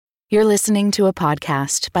You're listening to a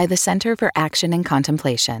podcast by the Center for Action and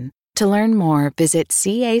Contemplation. To learn more, visit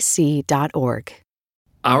cac.org.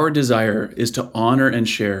 Our desire is to honor and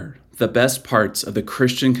share the best parts of the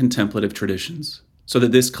Christian contemplative traditions, so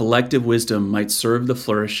that this collective wisdom might serve the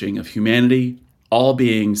flourishing of humanity, all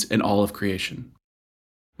beings, and all of creation.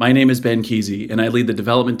 My name is Ben Kesey, and I lead the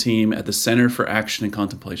development team at the Center for Action and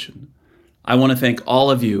Contemplation. I want to thank all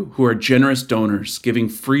of you who are generous donors, giving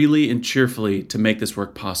freely and cheerfully to make this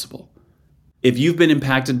work possible. If you've been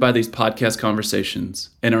impacted by these podcast conversations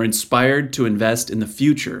and are inspired to invest in the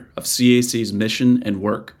future of CAC's mission and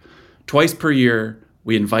work, twice per year,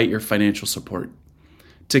 we invite your financial support.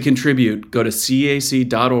 To contribute, go to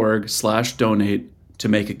cac.org/donate to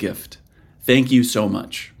make a gift. Thank you so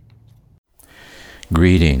much.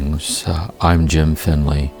 Greetings, I'm Jim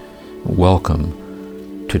Finley. Welcome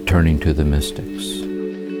to Turning to the Mystics.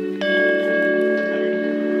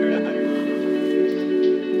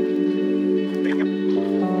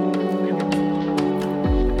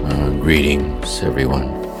 Greetings, everyone,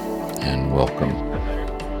 and welcome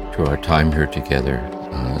to our time here together,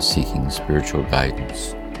 seeking spiritual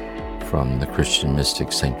guidance from the Christian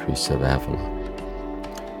mystic Saint Teresa of Avila.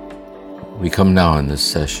 We come now in this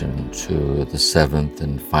session to the seventh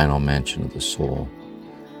and final mansion of the soul,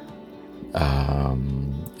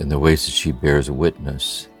 in the ways that she bears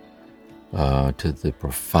witness to the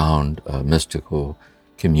profound mystical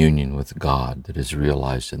communion with God that is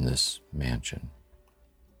realized in this mansion.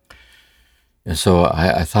 And so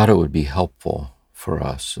I thought it would be helpful for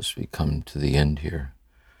us as we come to the end here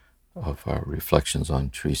of our reflections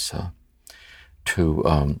on Teresa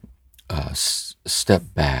to step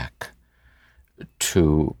back,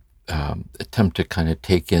 to attempt to kind of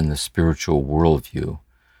take in the spiritual worldview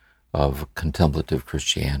of contemplative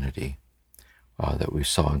Christianity that we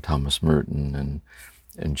saw in Thomas Merton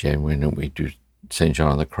and January, and we do St.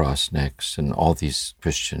 John of the Cross next, and all these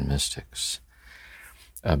Christian mystics.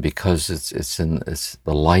 Because it's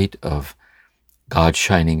the light of God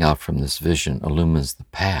shining out from this vision illumines the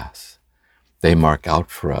path. They mark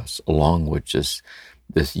out for us along which this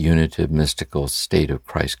unitive mystical state of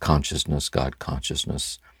Christ consciousness, God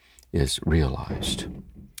consciousness, is realized.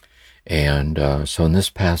 And so in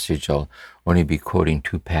this passage, I'll only be quoting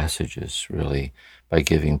two passages, really, by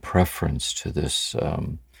giving preference to this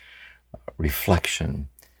reflection.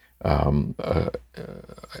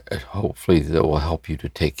 Hopefully that will help you to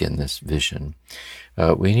take in this vision.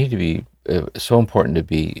 We need to be, so important to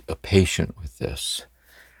be patient with this,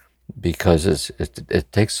 because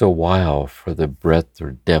it takes a while for the breadth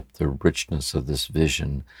or depth or richness of this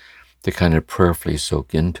vision to kind of prayerfully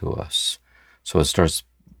soak into us. So it starts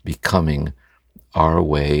becoming our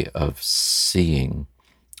way of seeing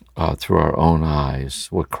through our own eyes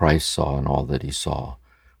what Christ saw and all that he saw,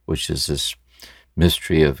 which is this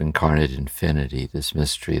mystery of incarnate infinity, this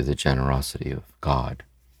mystery of the generosity of God.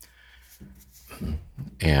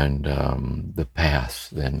 And the path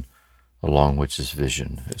then along which this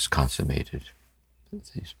vision is consummated,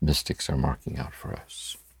 these mystics are marking out for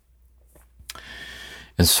us.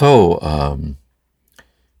 And so,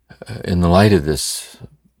 in the light of this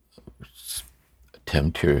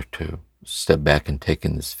attempt here to step back and take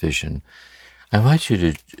in this vision, I invite you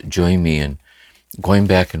to join me in going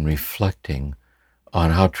back and reflecting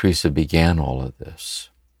on how Teresa began all of this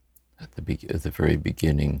at the very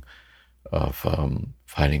beginning of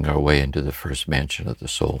finding our way into the first mansion of the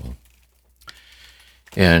soul.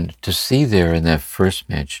 And to see there in that first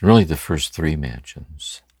mansion, really the first three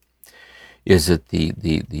mansions, is that the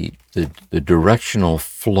directional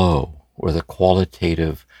flow or the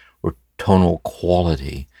qualitative or tonal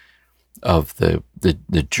quality of the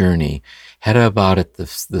journey had about it the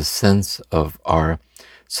sense of our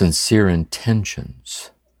sincere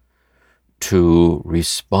intentions to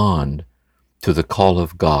respond to the call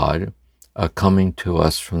of God coming to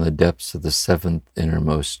us from the depths of the seventh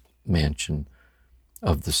innermost mansion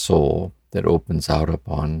of the soul that opens out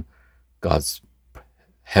upon God's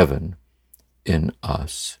heaven in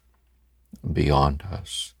us, beyond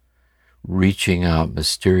us, reaching out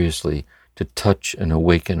mysteriously to touch and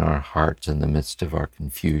awaken our hearts in the midst of our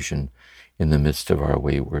confusion, in the midst of our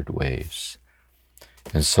wayward ways.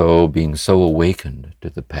 And so, being so awakened to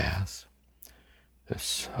the path,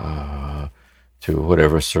 this, through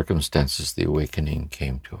whatever circumstances the awakening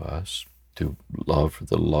came to us, through love or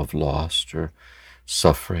the love lost, or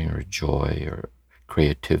suffering or joy or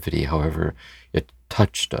creativity, however it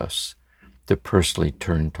touched us, to personally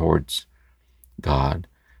turn towards God,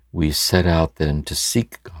 we set out then to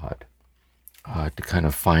seek God, to kind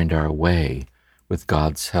of find our way with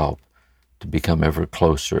God's help, to become ever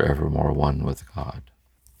closer, ever more one with God.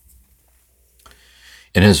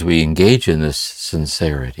 And as we engage in this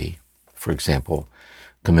sincerity, for example,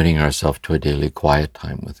 committing ourselves to a daily quiet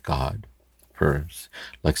time with God, for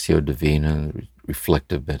Lectio Divina,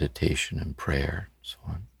 reflective meditation and prayer, and so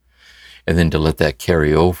on. And then to let that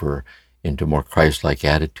carry over into more Christ-like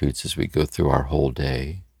attitudes as we go through our whole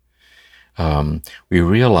day. We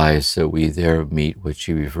realize that we there meet what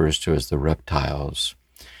she refers to as the reptiles,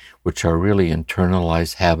 which are really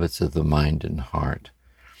internalized habits of the mind and heart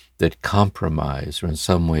that compromise or in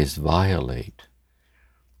some ways violate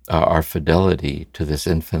our fidelity to this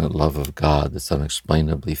infinite love of God that's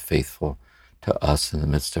unexplainably faithful to us in the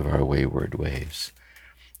midst of our wayward ways.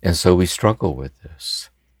 And so we struggle with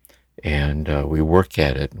this, and we work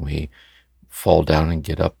at it, and we fall down and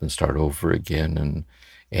get up and start over again,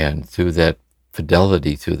 and through that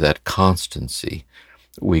fidelity, through that constancy,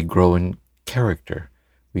 we grow in character.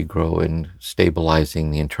 We grow in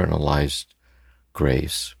stabilizing the internalized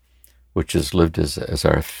grace, which is lived as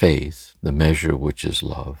our faith, the measure which is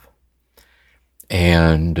love,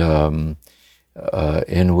 and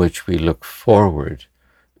in which we look forward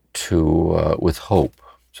to with hope.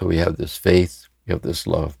 So we have this faith, we have this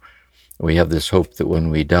love, and we have this hope that when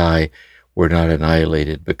we die, we're not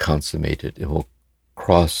annihilated but consummated. It will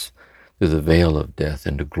cross through the veil of death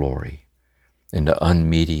into glory, into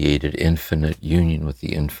unmediated, infinite union with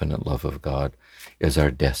the infinite love of God is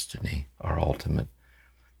our destiny, our ultimate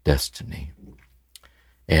destiny.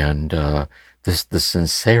 And the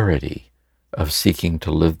sincerity of seeking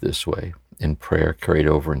to live this way in prayer, carried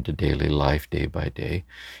over into daily life, day by day,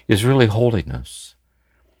 is really holiness.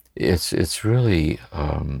 It's really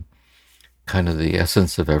kind of the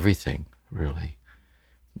essence of everything, really.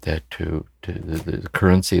 That the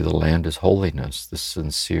currency of the land is holiness, the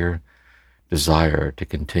sincere desire to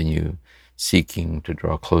continue seeking to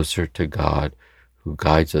draw closer to God, who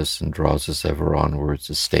guides us and draws us ever onward,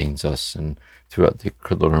 sustains us, and throughout the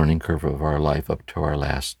learning curve of our life up to our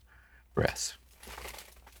last breath.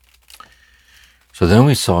 So then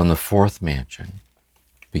we saw in the fourth mansion,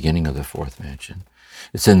 beginning of the fourth mansion,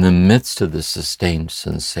 it's in the midst of the sustained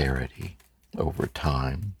sincerity over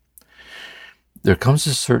time. There comes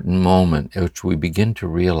a certain moment at which we begin to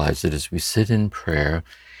realize that as we sit in prayer,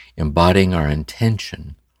 embodying our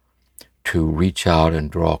intention to reach out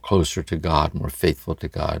and draw closer to God, more faithful to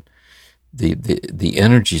God, the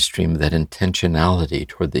energy stream, that intentionality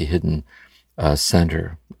toward the hidden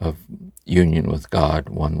center of union with God,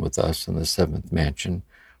 one with us in the seventh mansion,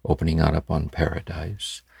 opening out upon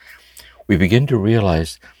paradise, we begin to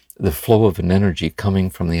realize the flow of an energy coming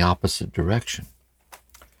from the opposite direction.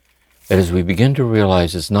 That as we begin to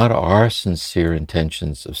realize it's not our sincere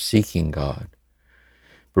intentions of seeking God,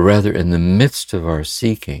 but rather in the midst of our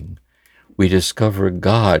seeking, we discover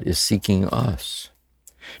God is seeking us.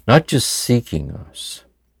 Not just seeking us,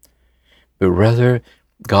 but rather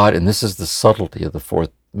God, and this is the subtlety of the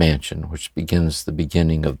fourth mansion, which begins the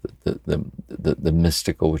beginning of the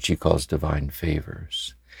mystical, which he calls divine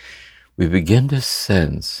favors. We begin to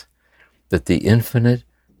sense that the infinite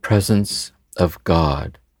presence of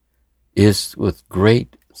God is with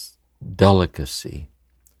great delicacy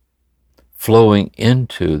flowing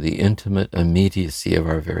into the intimate immediacy of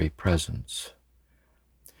our very presence,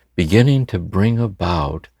 beginning to bring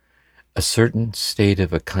about a certain state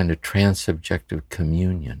of a kind of transsubjective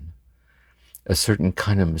communion, a certain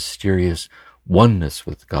kind of mysterious oneness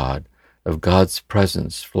with God, of God's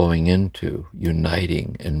presence flowing into,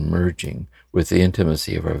 uniting and merging with the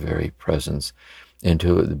intimacy of our very presence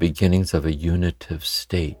into the beginnings of a unitive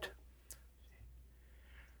state.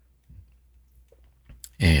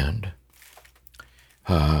 And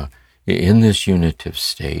in this unitive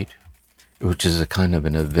state, which is a kind of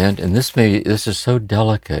an event, and this is so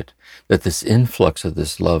delicate that this influx of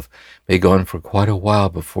this love may go on for quite a while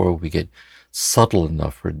before we get subtle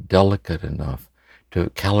enough or delicate enough to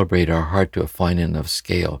calibrate our heart to a fine enough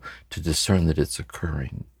scale to discern that it's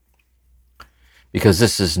occurring. Because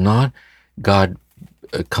this is not God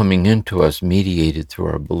coming into us mediated through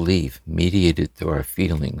our belief, mediated through our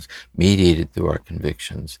feelings, mediated through our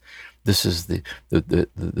convictions. This is the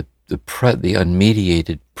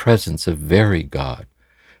unmediated presence of very God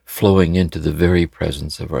flowing into the very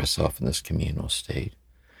presence of ourself in this communal state.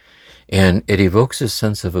 And it evokes a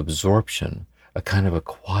sense of absorption, a kind of a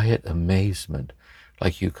quiet amazement,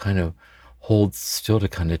 like you kind of hold still to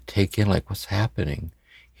kind of take in like what's happening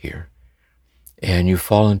here. And you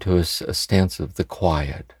fall into a stance of the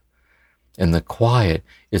quiet. And the quiet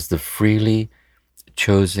is the freely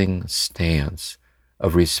chosen stance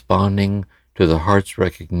of responding to the heart's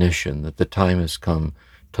recognition that the time has come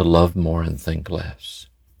to love more and think less.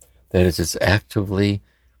 That is, it's actively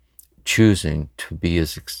choosing to be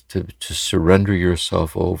to surrender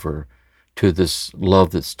yourself over to this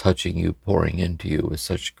love that's touching you, pouring into you with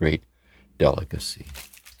such great delicacy.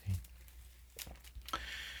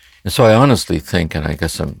 And so I honestly think, and I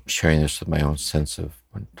guess I'm sharing this with my own sense of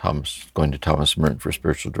going to Thomas Merton for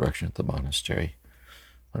spiritual direction at the monastery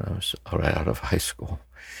when I was right out of high school.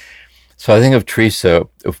 So I think of Teresa.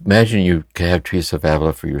 Imagine you could have Teresa of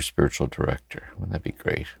Avila for your spiritual director. Wouldn't that be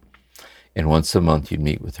great? And once a month you'd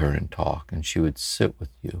meet with her and talk, and she would sit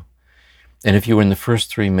with you. And if you were in the first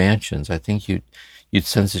 3 mansions, I think you'd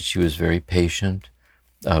sense that she was very patient,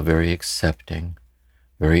 very accepting,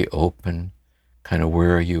 very open. Kind of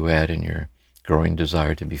where are you at in your growing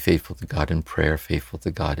desire to be faithful to God in prayer, faithful to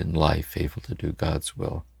God in life, faithful to do God's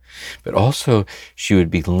will. But also she would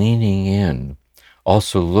be leaning in,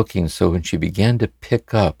 also looking, so when she began to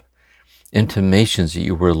pick up intimations that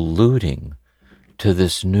you were alluding to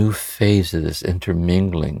this new phase of this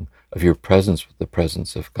intermingling of your presence with the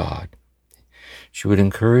presence of God, she would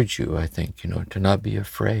encourage you, I think, to not be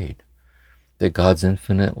afraid that God's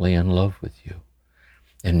infinitely in love with you.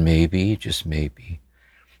 And maybe, just maybe,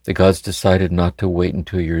 that God's decided not to wait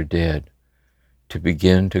until you're dead to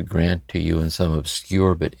begin to grant to you in some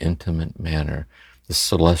obscure but intimate manner the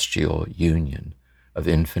celestial union of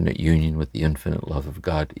infinite union with the infinite love of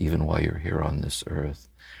God, even while you're here on this earth.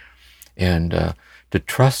 And to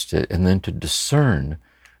trust it, and then to discern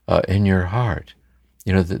in your heart,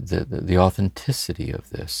 the authenticity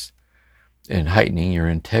of this, and heightening your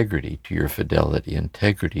integrity to your fidelity,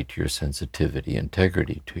 integrity to your sensitivity,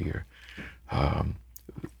 integrity to your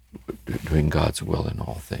doing God's will in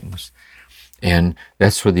all things. And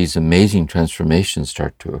that's where these amazing transformations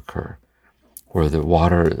start to occur, where the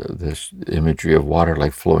water, this imagery of water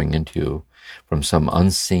like flowing into you from some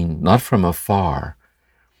unseen, not from afar,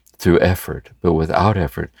 through effort, but without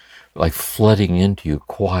effort, like flooding into you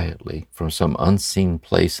quietly from some unseen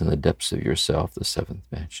place in the depths of yourself, the 7th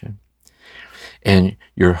mansion. And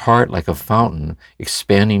your heart, like a fountain,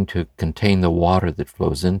 expanding to contain the water that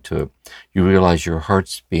flows into it, you realize your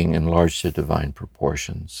heart's being enlarged to divine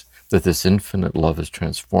proportions, that this infinite love is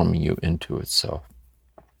transforming you into itself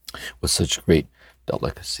with such great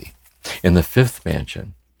delicacy. In the 5th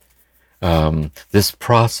mansion, this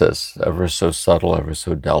process, ever so subtle, ever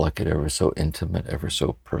so delicate, ever so intimate, ever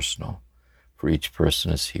so personal, for each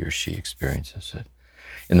person as he or she experiences it.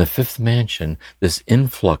 In the 5th mansion, this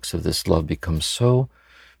influx of this love becomes so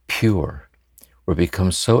pure, or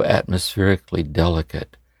becomes so atmospherically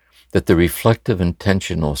delicate, that the reflective,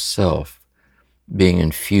 intentional self, being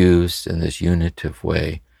infused in this unitive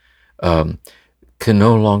way, can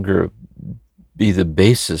no longer be the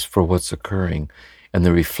basis for what's occurring. And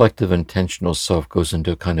the reflective, intentional self goes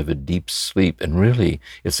into a kind of a deep sleep, and really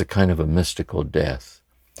it's a kind of a mystical death,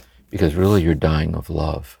 because really you're dying of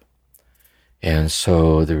love. And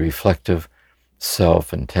so the reflective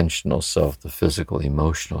self, intentional self, the physical,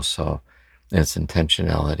 emotional self, and its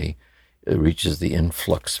intentionality, it reaches the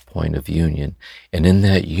influx point of union. And in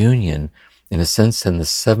that union, in a sense, in the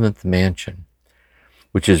 7th mansion,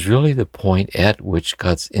 which is really the point at which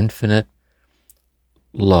God's infinite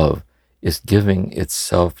love is giving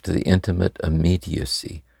itself to the intimate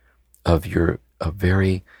immediacy of your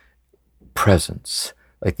very presence,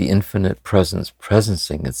 like the infinite presence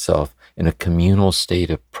presencing itself in a communal state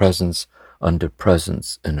of presence unto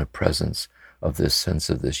presence, in a presence of this sense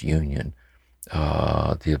of this union,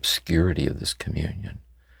 the obscurity of this communion.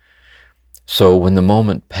 So when the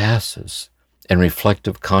moment passes and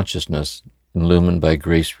reflective consciousness, illumined by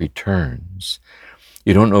grace, returns,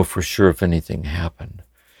 you don't know for sure if anything happened,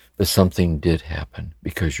 but something did happen,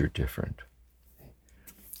 because you're different.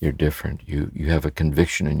 You're different. You have a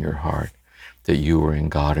conviction in your heart that you were in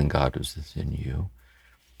God and God was within you.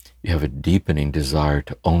 You have a deepening desire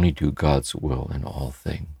to only do God's will in all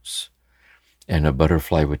things. And a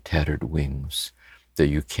butterfly with tattered wings, that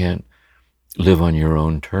you can't live on your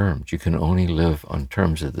own terms. You can only live on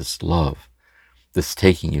terms of this love that's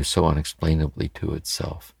taking you so unexplainably to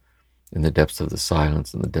itself, in the depths of the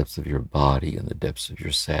silence, in the depths of your body, in the depths of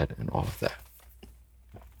your sad, and all of that.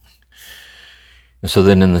 And so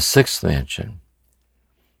then in the 6th mansion,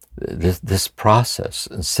 this process,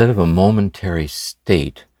 instead of a momentary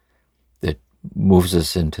state that moves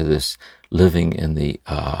us into this living in the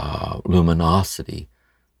luminosity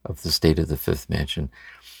of the state of the 5th mansion,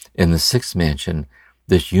 in the 6th mansion,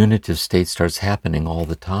 this unitive state starts happening all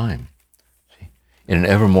the time, in an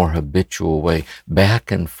ever more habitual way,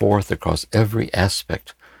 back and forth across every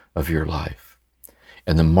aspect of your life.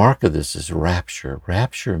 And the mark of this is rapture.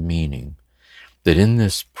 Rapture meaning that in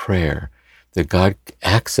this prayer, that God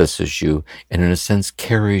accesses you and in a sense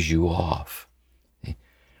carries you off.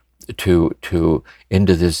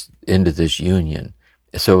 into this union.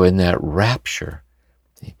 So in that rapture,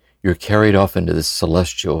 you're carried off into this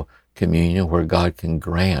celestial communion where God can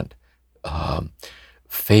grant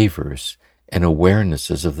favors and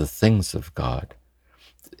awarenesses of the things of God.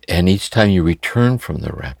 And each time you return from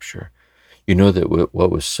the rapture, you know that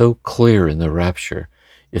what was so clear in the rapture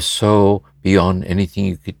is so beyond anything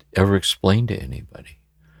you could ever explain to anybody.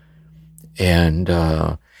 And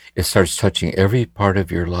it starts touching every part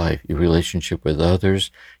of your life, your relationship with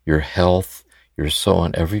others, your health, your soul,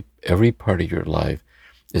 and every part of your life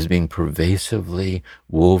is being pervasively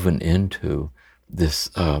woven into this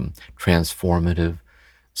transformative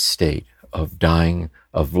state of dying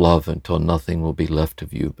of love until nothing will be left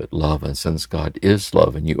of you but love. And since God is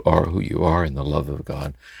love and you are who you are in the love of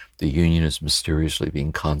God, the union is mysteriously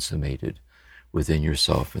being consummated within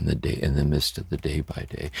yourself in the midst of the day by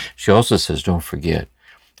day. She also says, don't forget,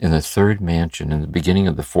 in the third mansion, in the beginning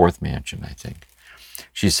of the fourth mansion, I think,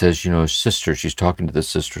 she says, sister, she's talking to the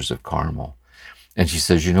Sisters of Carmel, and she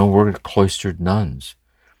says, we're cloistered nuns,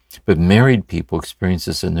 but married people experience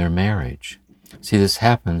this in their marriage. See, this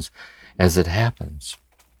happens as it happens.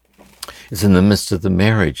 It's in the midst of the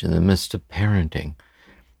marriage, in the midst of parenting,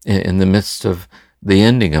 in the midst of the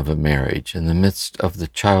ending of a marriage, in the midst of the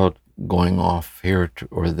child going off here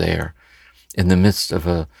or there, in the midst of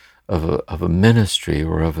a ministry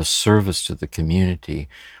or of a service to the community,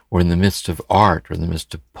 or in the midst of art, or in the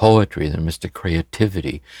midst of poetry, in the midst of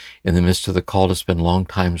creativity, in the midst of the call to spend long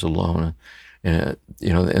times alone,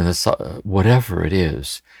 whatever it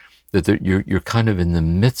is, that you're kind of in the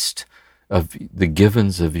midst of the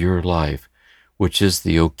givens of your life, which is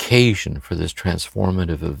the occasion for this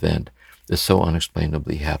transformative event that's so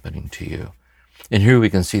unexplainably happening to you. And here we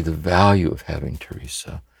can see the value of having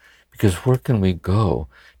Teresa, because where can we go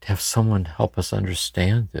to have someone help us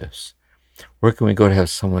understand this? Where can we go to have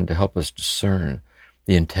someone to help us discern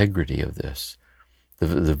the integrity of this,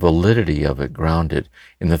 the validity of it, grounded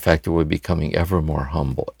in the fact that we're becoming ever more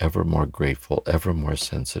humble, ever more grateful, ever more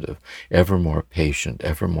sensitive, ever more patient,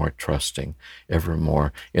 ever more trusting, ever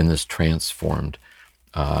more in this transformed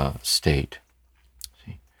state.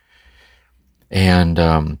 See?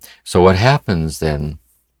 And so what happens then,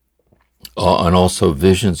 and also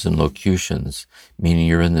visions and locutions, meaning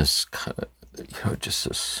you're in this, just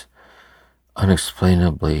this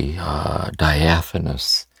unexplainably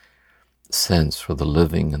diaphanous sense for the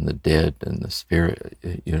living and the dead and the spirit.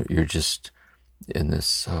 You're just in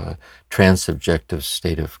this transsubjective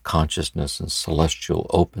state of consciousness and celestial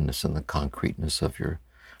openness in the concreteness of your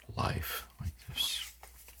life, like this.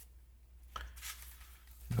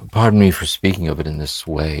 Pardon me for speaking of it in this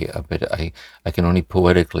way, but I can only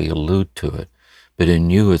poetically allude to it. But in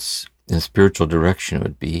you, it's in spiritual direction, it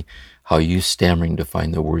would be how you stammering to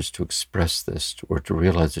find the words to express this, or to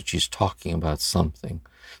realize that she's talking about something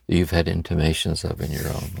that you've had intimations of in your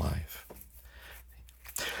own life.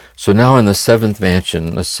 So now in the seventh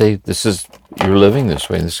mansion, let's say you're living this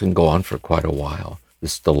way, and this can go on for quite a while,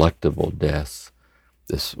 this delectable death,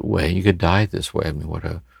 this way. You could die this way. I mean, what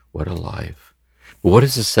a life. But what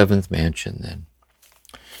is the seventh mansion then?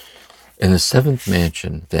 In the seventh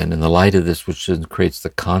mansion, then, in the light of this, which then creates the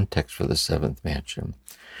context for the seventh mansion,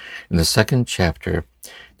 in the second chapter,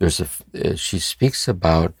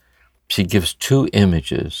 she gives two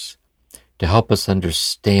images to help us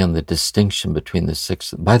understand the distinction between the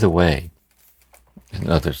six. By the way, and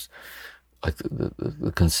others, like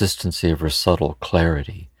the consistency of her subtle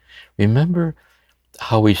clarity. Remember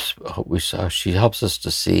how she helps us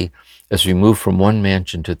to see, as we move from one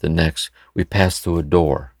mansion to the next, we pass through a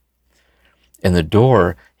door. And the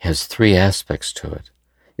door has three aspects to it.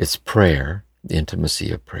 It's prayer, the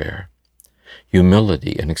intimacy of prayer,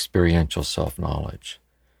 humility, and experiential self-knowledge.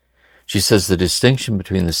 She says the distinction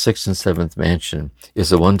between the sixth and seventh mansion is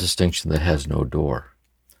the one distinction that has no door.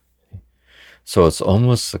 So it's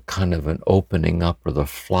almost a kind of an opening up, or the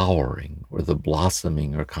flowering, or the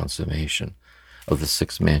blossoming, or consummation of the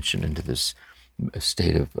sixth mansion into this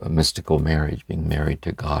state of a mystical marriage, being married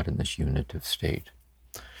to God in this unitive state.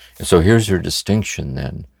 And so here's her distinction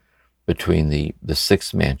then between the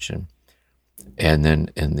sixth mansion and then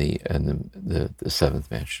in the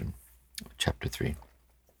seventh mansion, chapter 3.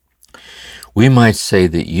 We might say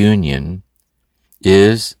that union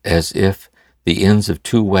is as if the ends of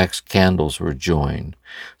two wax candles were joined,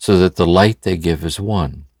 so that the light they give is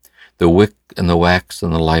one. The wick and the wax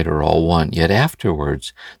and the light are all one, yet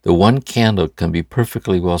afterwards the one candle can be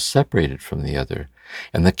perfectly well separated from the other,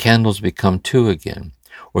 and the candles become two again,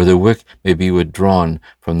 or the wick may be withdrawn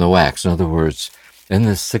from the wax. In other words, in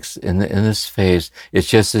this phase, it's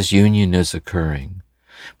just this union is occurring.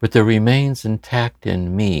 But there remains intact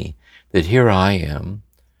in me that here I am,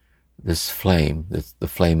 this flame, the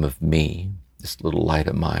flame of me, this little light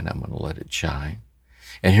of mine, I'm going to let it shine.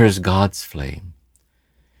 And here's God's flame.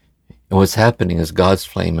 And what's happening is God's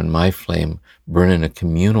flame and my flame burn in a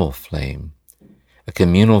communal flame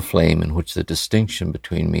in which the distinction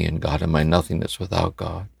between me and God and my nothingness without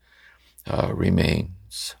God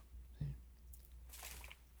remains.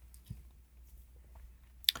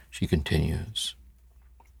 She continues.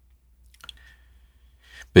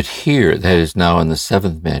 But here, that is now in the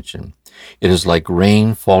seventh mansion, it is like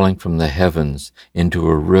rain falling from the heavens into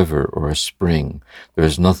a river or a spring. There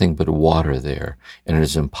is nothing but water there, and it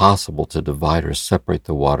is impossible to divide or separate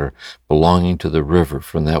the water belonging to the river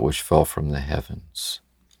from that which fell from the heavens.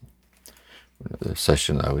 The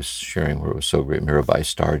session I was sharing where it was so great, Mirabai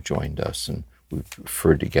Starr joined us, and we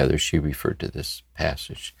referred together. She referred to this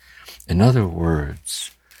passage. In other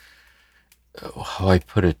words, how I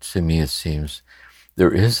put it, to me it seems,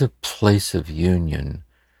 there is a place of union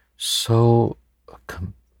so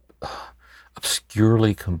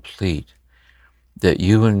obscurely complete that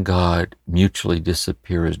you and God mutually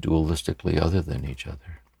disappear as dualistically other than each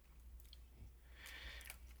other.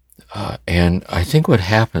 And I think what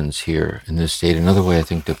happens here in this state, another way I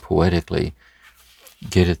think to poetically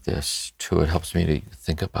get at this, too, it helps me to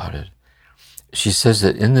think about it. She says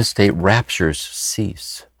that in this state, raptures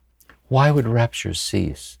cease. Why would raptures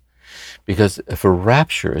cease? Because if a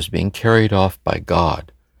rapture is being carried off by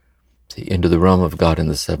God into the realm of God in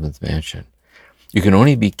the seventh mansion, you can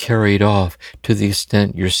only be carried off to the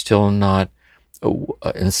extent you're still not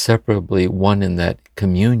inseparably one in that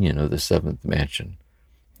communion of the seventh mansion,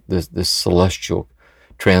 this celestial,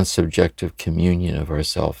 transsubjective communion of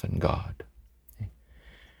ourself and God.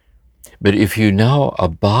 But if you now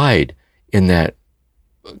abide in that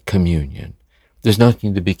communion, there's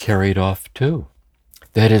nothing to be carried off to.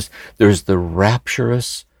 That is, there's the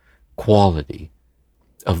rapturous quality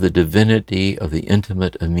of the divinity of the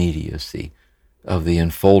intimate immediacy of the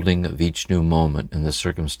unfolding of each new moment in the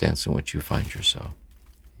circumstance in which you find yourself.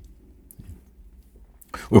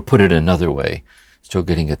 Or put it another way, still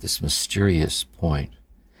getting at this mysterious point.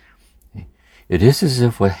 It is as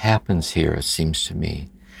if what happens here, it seems to me,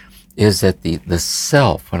 is that the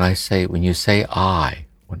self, when you say I,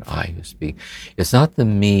 when I speak, it's not the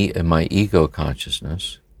me and my ego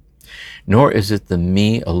consciousness, nor is it the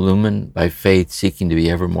me illumined by faith seeking to be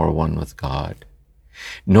ever more one with God,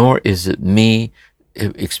 nor is it me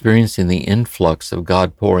experiencing the influx of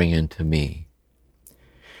God pouring into me,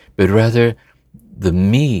 but rather the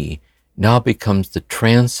me now becomes the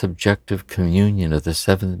transsubjective communion of the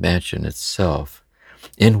seventh mansion itself,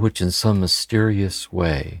 in which in some mysterious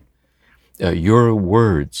way your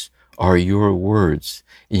words are your words,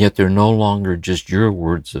 and yet they're no longer just your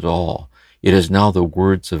words at all. It is now the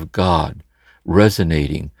words of God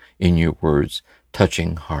resonating in your words,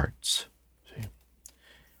 touching hearts. See?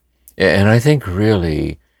 And I think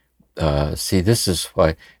really, this is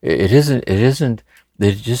why it isn't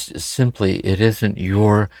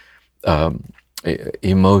your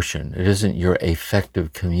emotion. It isn't your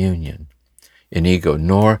affective communion in ego,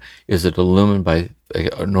 nor is it illumined by,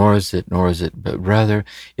 nor is it, but rather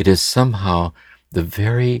it is somehow the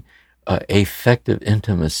very affective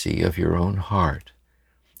intimacy of your own heart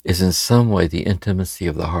is in some way the intimacy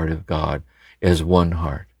of the heart of God as one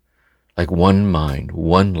heart, like one mind,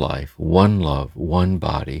 one life, one love, one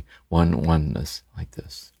body, one oneness, like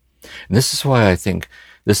this. And this is why I think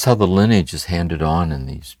this is how the lineage is handed on in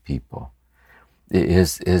these people.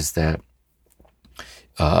 Is that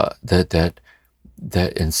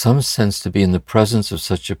in some sense, to be in the presence of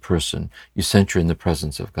such a person, you center in the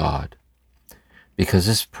presence of God. Because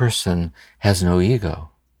this person has no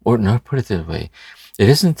ego. Or not, put it this way, it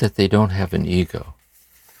isn't that they don't have an ego,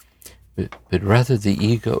 but rather the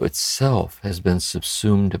ego itself has been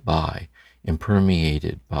subsumed by and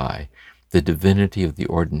permeated by the divinity of the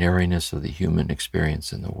ordinariness of the human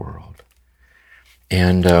experience in the world.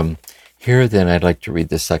 And here then I'd like to read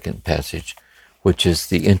the second passage, which is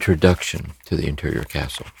the introduction to the interior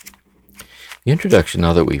castle. The introduction,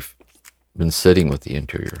 now that we've been sitting with the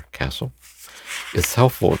interior castle, it's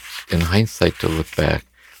helpful in hindsight to look back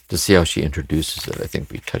to see how she introduces it. I think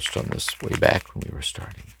we touched on this way back when we were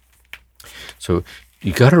starting. So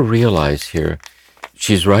you got to realize here,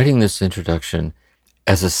 she's writing this introduction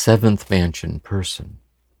as a seventh mansion person.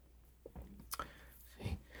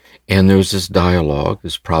 And there was this dialogue,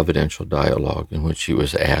 this providential dialogue, in which she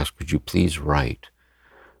was asked, would you please write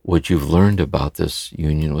what you've learned about this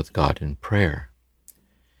union with God in prayer?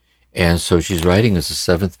 And so she's writing as a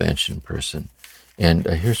seventh mansion person. And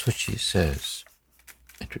here's what she says.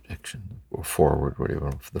 Introduction, or forward,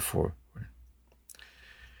 whatever, for the forward.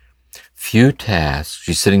 Few tasks.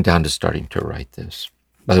 She's sitting down to starting to write this.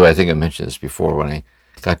 By the way, I think I mentioned this before when I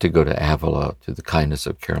got to go to Avila through the kindness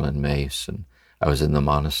of Carolyn Mace, and I was in the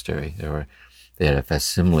monastery. They had a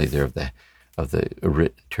facsimile there of the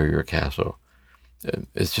interior castle.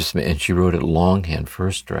 It's just, and she wrote it longhand,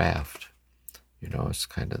 first draft. It's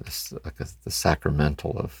kind of this, like the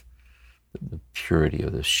sacramental of the purity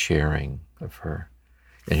of the sharing of her.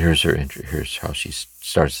 And here's her entry. Here's how she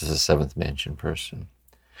starts as a seventh mansion person,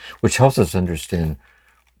 which helps us understand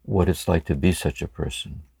what it's like to be such a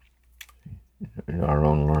person. Our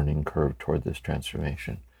own learning curve toward this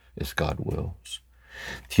transformation, as God wills.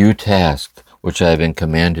 Few tasks which I have been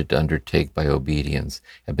commanded to undertake by obedience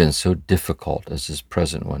have been so difficult as this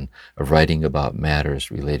present one of writing about matters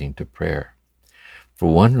relating to prayer.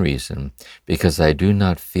 For one reason, because I do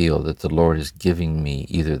not feel that the Lord is giving me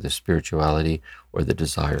either the spirituality or the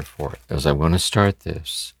desire for it. As I'm going to start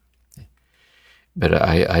this, but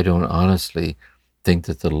I don't honestly think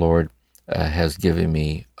that the Lord has given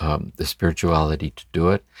me the spirituality to do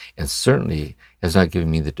it, and certainly has not given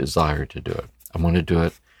me the desire to do it. I want to do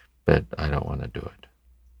it, but I don't want to do it.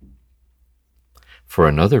 For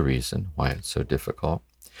another reason, why it's so difficult,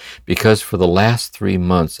 because for the last 3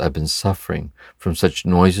 months I've been suffering from such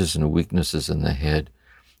noises and weaknesses in the head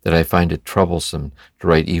that I find it troublesome to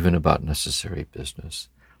write even about necessary business.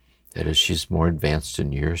 That is, she's more advanced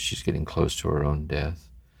in years. She's getting close to her own death.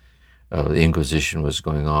 The Inquisition was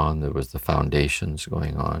going on. There was the foundations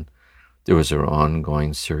going on. There was her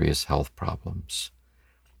ongoing serious health problems.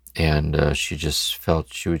 And she just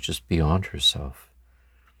felt she was just beyond herself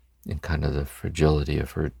in kind of the fragility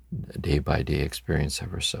of her day-by-day experience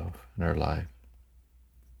of herself in her life.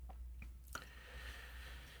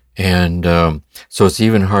 And so it's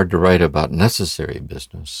even hard to write about necessary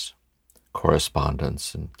business,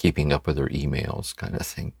 correspondence and keeping up with her emails kind of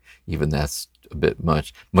thing. Even that's a bit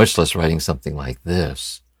much less writing something like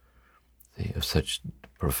this, of such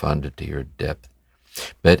profundity or depth.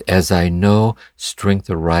 But as I know, strength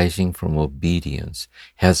arising from obedience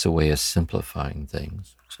has a way of simplifying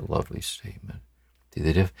things. It's a lovely statement.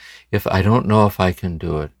 That if I don't know if I can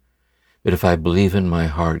do it, but if I believe in my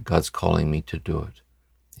heart God's calling me to do it,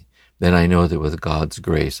 then I know that with God's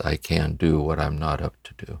grace I can do what I'm not up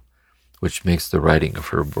to do, which makes the writing of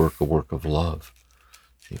her work a work of love,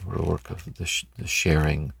 a work of the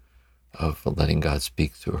sharing of letting God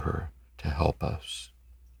speak through her to help us.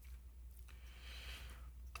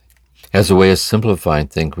 As a way of simplifying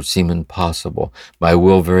things which seem impossible, my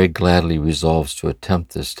will very gladly resolves to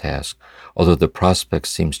attempt this task, although the prospect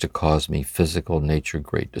seems to cause me physical nature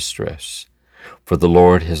great distress. For the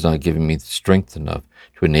Lord has not given me strength enough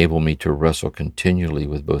to enable me to wrestle continually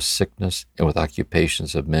with both sickness and with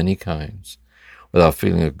occupations of many kinds, without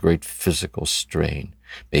feeling a great physical strain.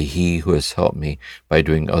 May He who has helped me by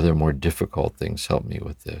doing other more difficult things help me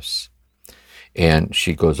with this. And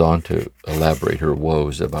she goes on to elaborate her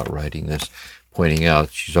woes about writing this, pointing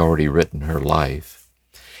out she's already written her life,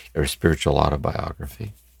 her spiritual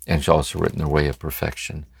autobiography, and she's also written Her Way of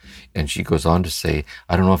Perfection. And she goes on to say,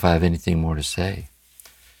 I don't know if I have anything more to say.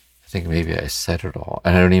 I think maybe I said it all,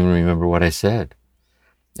 and I don't even remember what I said.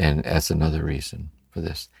 And that's another reason for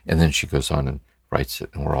this. And then she goes on and writes it,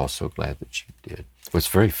 and we're all so glad that she did. What's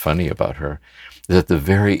very funny about her is at the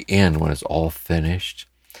very end, when it's all finished,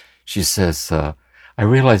 she says, I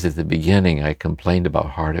realized at the beginning I complained about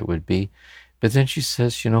how hard it would be, but then she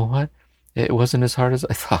says, you know what? It wasn't as hard as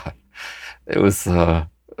I thought. It was, the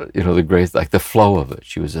grace, like the flow of it.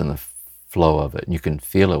 She was in the flow of it, and you can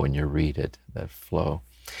feel it when you read it, that flow.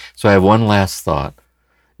 So I have one last thought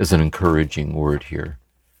as an encouraging word here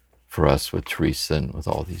for us with Teresa and with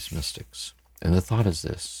all these mystics. And the thought is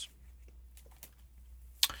this.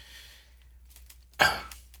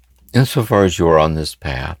 Insofar as you are on this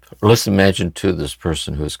path, or let's imagine too this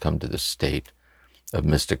person who has come to this state of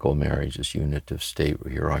mystical marriage, this unitive state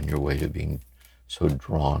where you're on your way to being so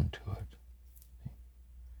drawn to it.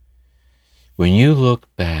 When you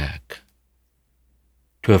look back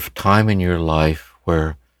to a time in your life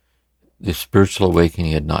where the spiritual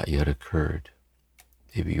awakening had not yet occurred,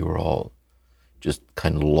 maybe you were all just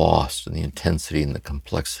kind of lost in the intensity and the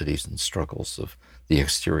complexities and struggles of the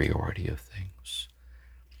exteriority of things.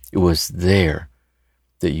 It was there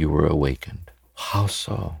that you were awakened. How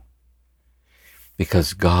so?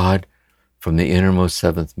 Because God, from the innermost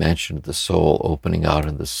seventh mansion of the soul, opening out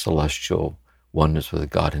into the celestial oneness with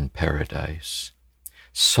God in paradise,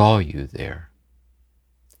 saw you there,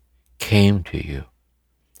 came to you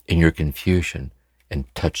in your confusion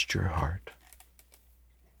and touched your heart.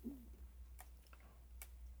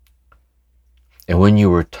 And when you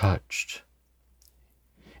were touched,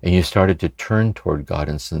 and you started to turn toward God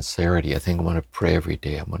in sincerity. I think I want to pray every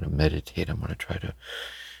day. I want to meditate. I want to try to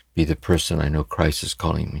be the person I know Christ is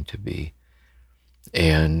calling me to be.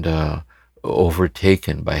 And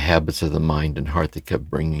overtaken by habits of the mind and heart that kept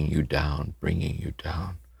bringing you down.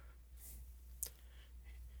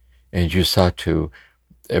 And you sought to,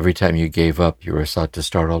 every time you gave up, you were sought to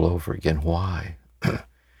start all over again. Why?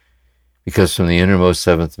 Because from the innermost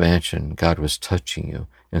seventh mansion, God was touching you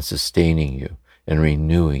and sustaining you and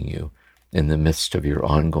renewing you in the midst of your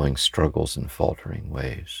ongoing struggles and faltering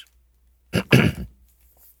ways.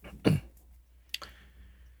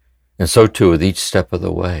 And so too with each step of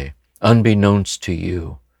the way, unbeknownst to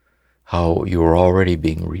you, how you were already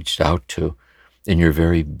being reached out to in your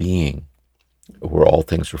very being, where all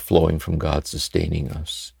things are flowing from God sustaining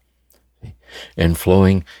us, and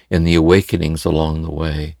flowing in the awakenings along the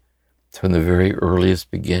way from the very earliest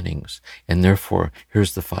beginnings. And therefore,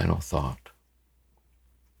 here's the final thought.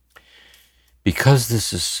 Because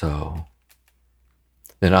this is so,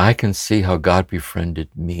 then I can see how God befriended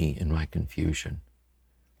me in my confusion.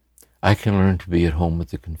 I can learn to be at home with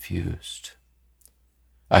the confused.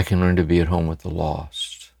 I can learn to be at home with the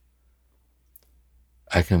lost.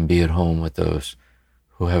 I can be at home with those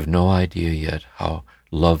who have no idea yet how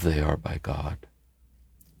loved they are by God.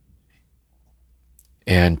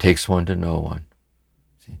 And takes one to know one.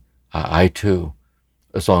 See, I too,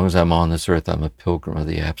 as long as I'm on this earth, I'm a pilgrim of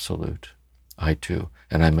the absolute. I too,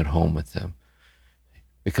 and I'm at home with them.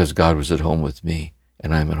 Because God was at home with me,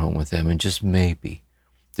 and I'm at home with them. And just maybe,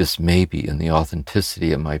 this maybe in the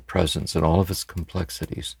authenticity of my presence and all of its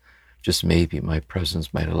complexities, just maybe my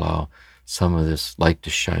presence might allow some of this light to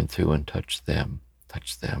shine through and touch them.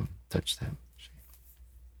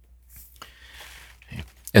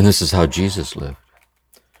 And this is how Jesus lived.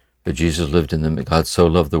 But Jesus lived in the, God so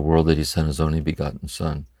loved the world that he sent his only begotten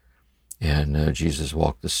Son. And Jesus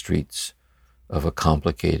walked the streets of a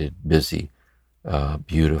complicated, busy,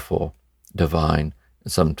 beautiful, divine,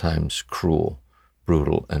 and sometimes cruel,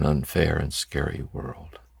 brutal, and unfair and scary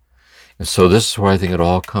world. And so this is where I think it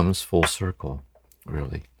all comes full circle,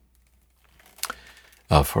 really,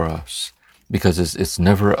 for us. Because it's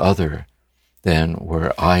never other than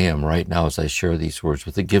where I am right now as I share these words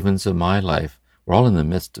with the givens of my life. We're all in the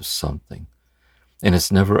midst of something. And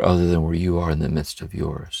it's never other than where you are in the midst of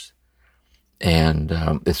yours. And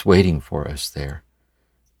it's waiting for us there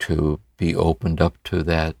to be opened up to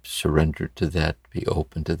that, surrendered to that, be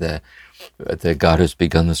open to that. That God has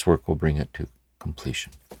begun this work will bring it to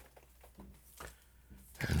completion.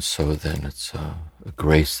 And so then it's a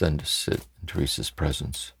grace then to sit in Teresa's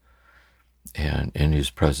presence. And in his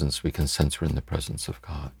presence we can sense we're in the presence of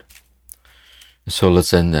God. And so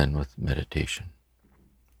let's end then with meditation.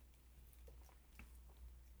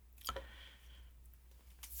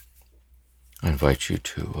 I invite you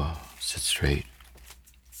to sit straight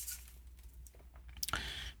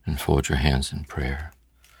and fold your hands in prayer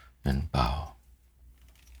and bow.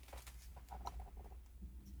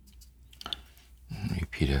 And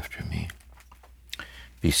repeat after me.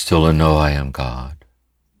 Be still and know I am God.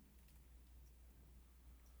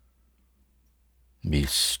 Be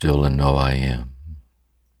still and know I am.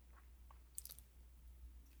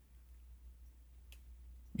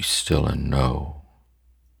 Be still and know.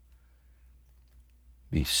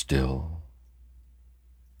 Be still.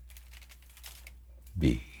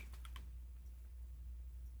 Be.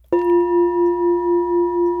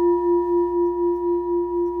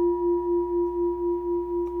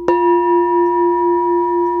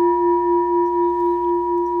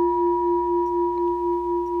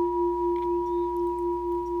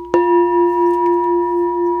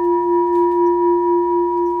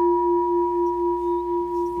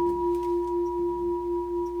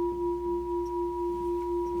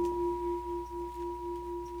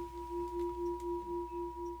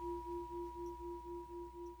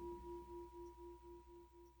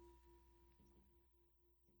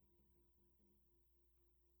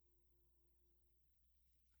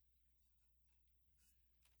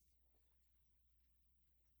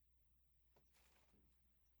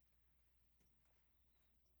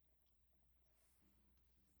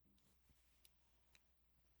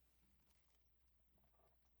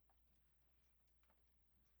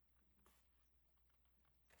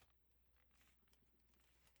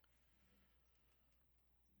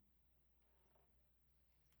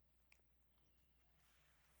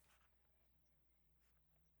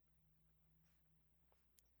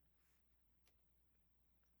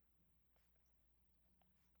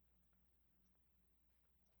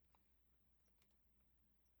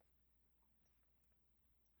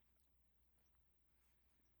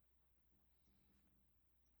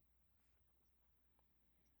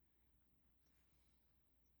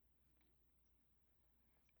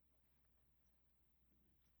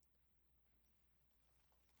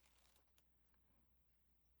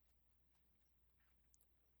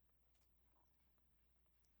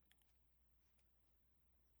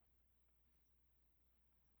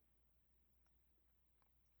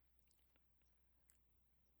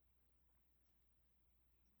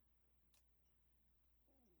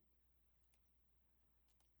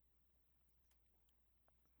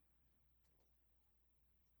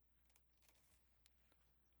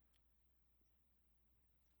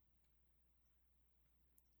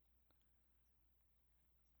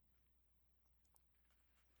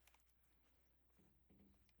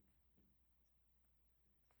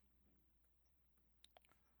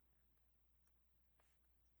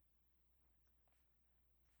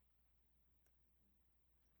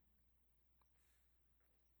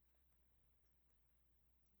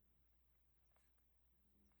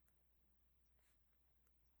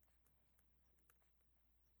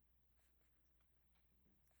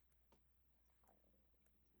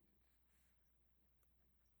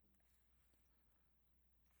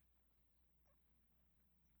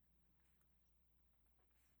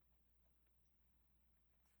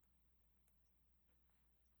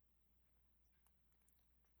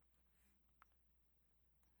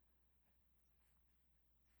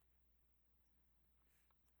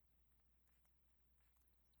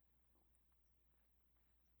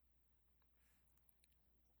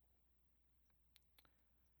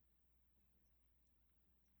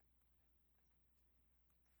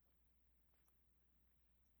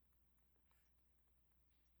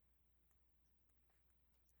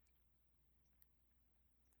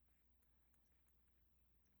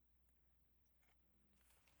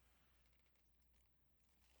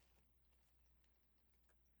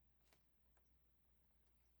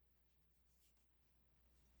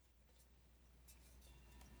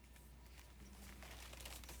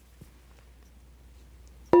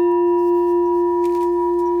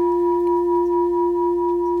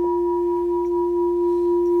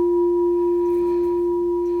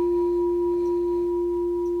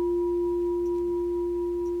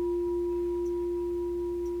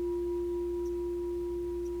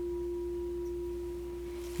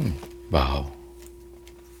 Bow.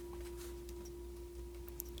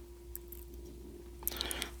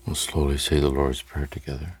 We'll slowly say the Lord's Prayer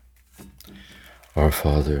together. Our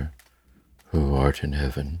Father, who art in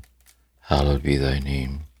heaven, hallowed be thy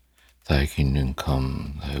name. Thy kingdom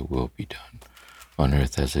come, thy will be done, on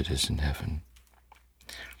earth as it is in heaven.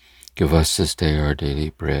 Give us this day our daily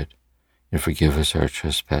bread, and forgive us our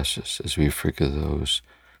trespasses, as we forgive those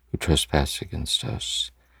who trespass against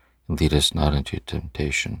us. And lead us not into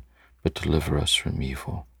temptation, but deliver us from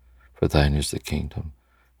evil. For thine is the kingdom,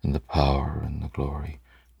 and the power, and the glory,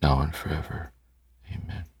 now and forever.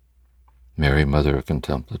 Amen. Mary, Mother of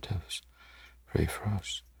Contemplatives, pray for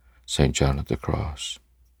us. Saint John of the Cross,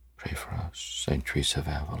 pray for us. Saint Teresa of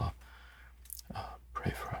Avila,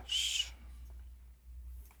 pray for us.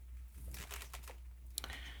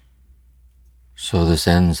 So this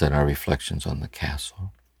ends in our reflections on the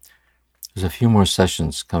castle. There's a few more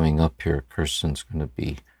sessions coming up here. We're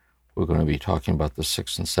going to be talking about the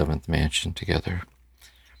 6th and 7th mansion together.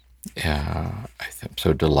 I'm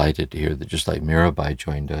so delighted to hear that just like Mirabai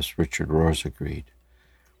joined us, Richard Rohr's agreed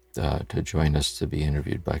to join us to be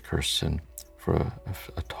interviewed by Kirsten for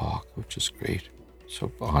a talk, which is great.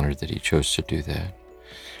 So honored that he chose to do that.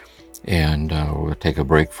 And we'll take a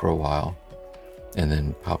break for a while. And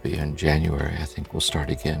then probably in January, I think we'll start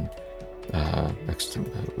again next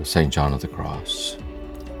with St. John of the Cross.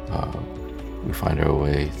 We find our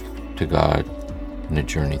way to God in a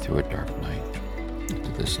journey through a dark night,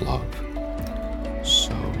 to this love.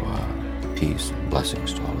 So peace and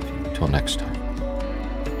blessings to all of you. Until next time.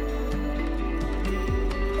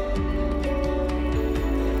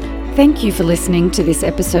 Thank you for listening to this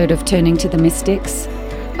episode of Turning to the Mystics,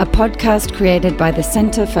 a podcast created by the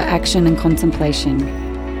Center for Action and Contemplation.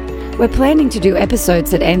 We're planning to do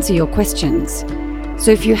episodes that answer your questions.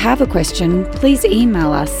 So if you have a question, please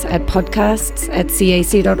email us at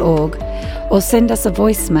podcasts@cac.org or send us a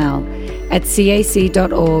voicemail at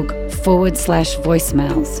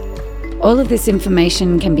cac.org/voicemails. All of this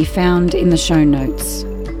information can be found in the show notes.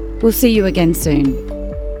 We'll see you again soon.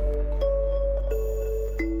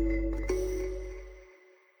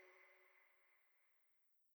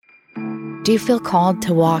 Do you feel called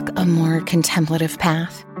to walk a more contemplative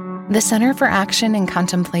path? The Center for Action and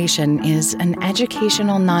Contemplation is an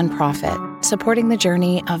educational nonprofit supporting the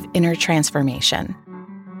journey of inner transformation.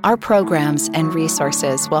 Our programs and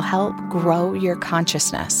resources will help grow your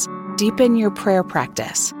consciousness, deepen your prayer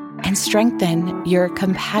practice, and strengthen your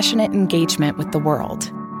compassionate engagement with the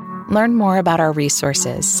world. Learn more about our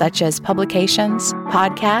resources, such as publications,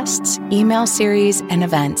 podcasts, email series, and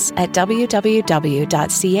events at www.cac.org.